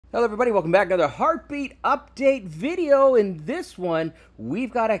Hello everybody, welcome back to another Heartbeat Update video. In this one, we've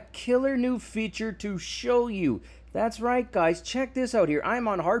got a killer new feature to show you. That's right guys, check this out here. I'm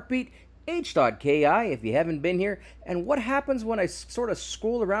on Heartbeat h.ki if you haven't been here. And what happens when I sort of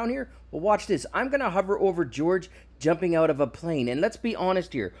scroll around here? Well, watch this. I'm going to hover over George jumping out of a plane. And let's be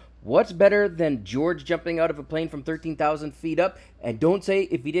honest here. What's better than George jumping out of a plane from 13,000 feet up? And don't say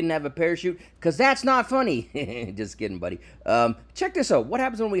if he didn't have a parachute, because that's not funny. Just kidding, buddy. Check this out. What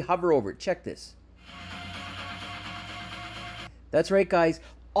happens when we hover over it? Check this. That's right, guys.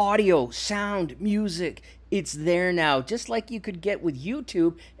 Audio, sound, music. It's there now, just like you could get with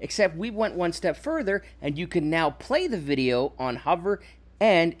YouTube, except we went one step further, and you can now play the video on hover,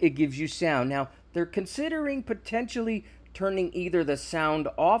 and it gives you sound. Now, they're considering potentially turning either the sound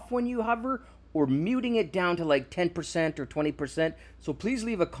off when you hover or muting it down to like 10% or 20%. So please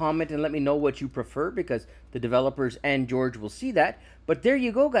leave a comment and let me know what you prefer, because the developers and George will see that. But there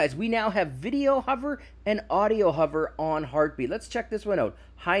you go, guys. We now have video hover and audio hover on Heartbeat. Let's check this one out.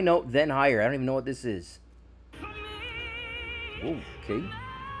 High note, then higher. I don't even know what this is. Okay.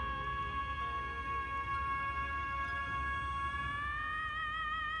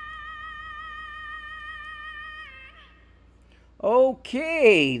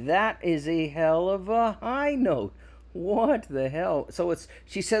 Okay, that is a hell of a high note. What the hell? So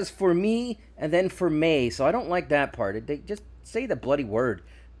she says for me and then for May. So I don't like that part. They just say the bloody word.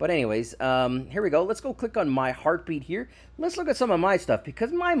 But anyways, here we go. Let's go click on my Heartbeat here. Let's look at some of my stuff,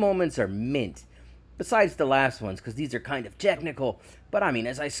 because my moments are mint. Besides the last ones, because these are kind of technical. But I mean,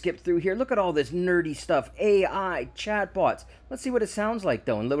 as I skip through here, look at all this nerdy stuff. AI, chatbots. Let's see what it sounds like,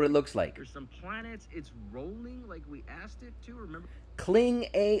 though, and look what it looks like. There's some planets. It's rolling like we asked it to. Remember? Kling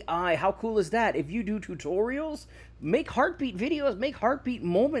AI. How cool is that? If you do tutorials, make Heartbeat videos, make Heartbeat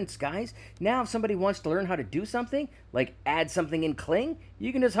moments, guys. Now, if somebody wants to learn how to do something, like add something in Kling,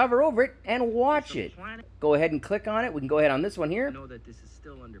 you can just hover over it and watch it. Go ahead and click on it. We can go ahead on this one here. Know that this is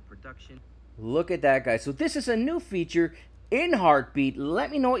still under production. Look at that, guys. So this is a new feature in Heartbeat. Let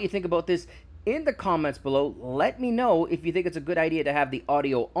me know what you think about this in the comments below. Let me know if you think it's a good idea to have the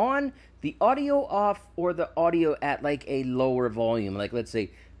audio on, the audio off, or the audio at like a lower volume, like let's say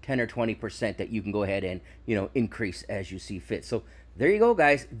 10 or 20%, that you can go ahead and, increase as you see fit. So there you go,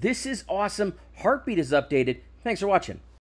 guys. This is awesome. Heartbeat is updated. Thanks for watching.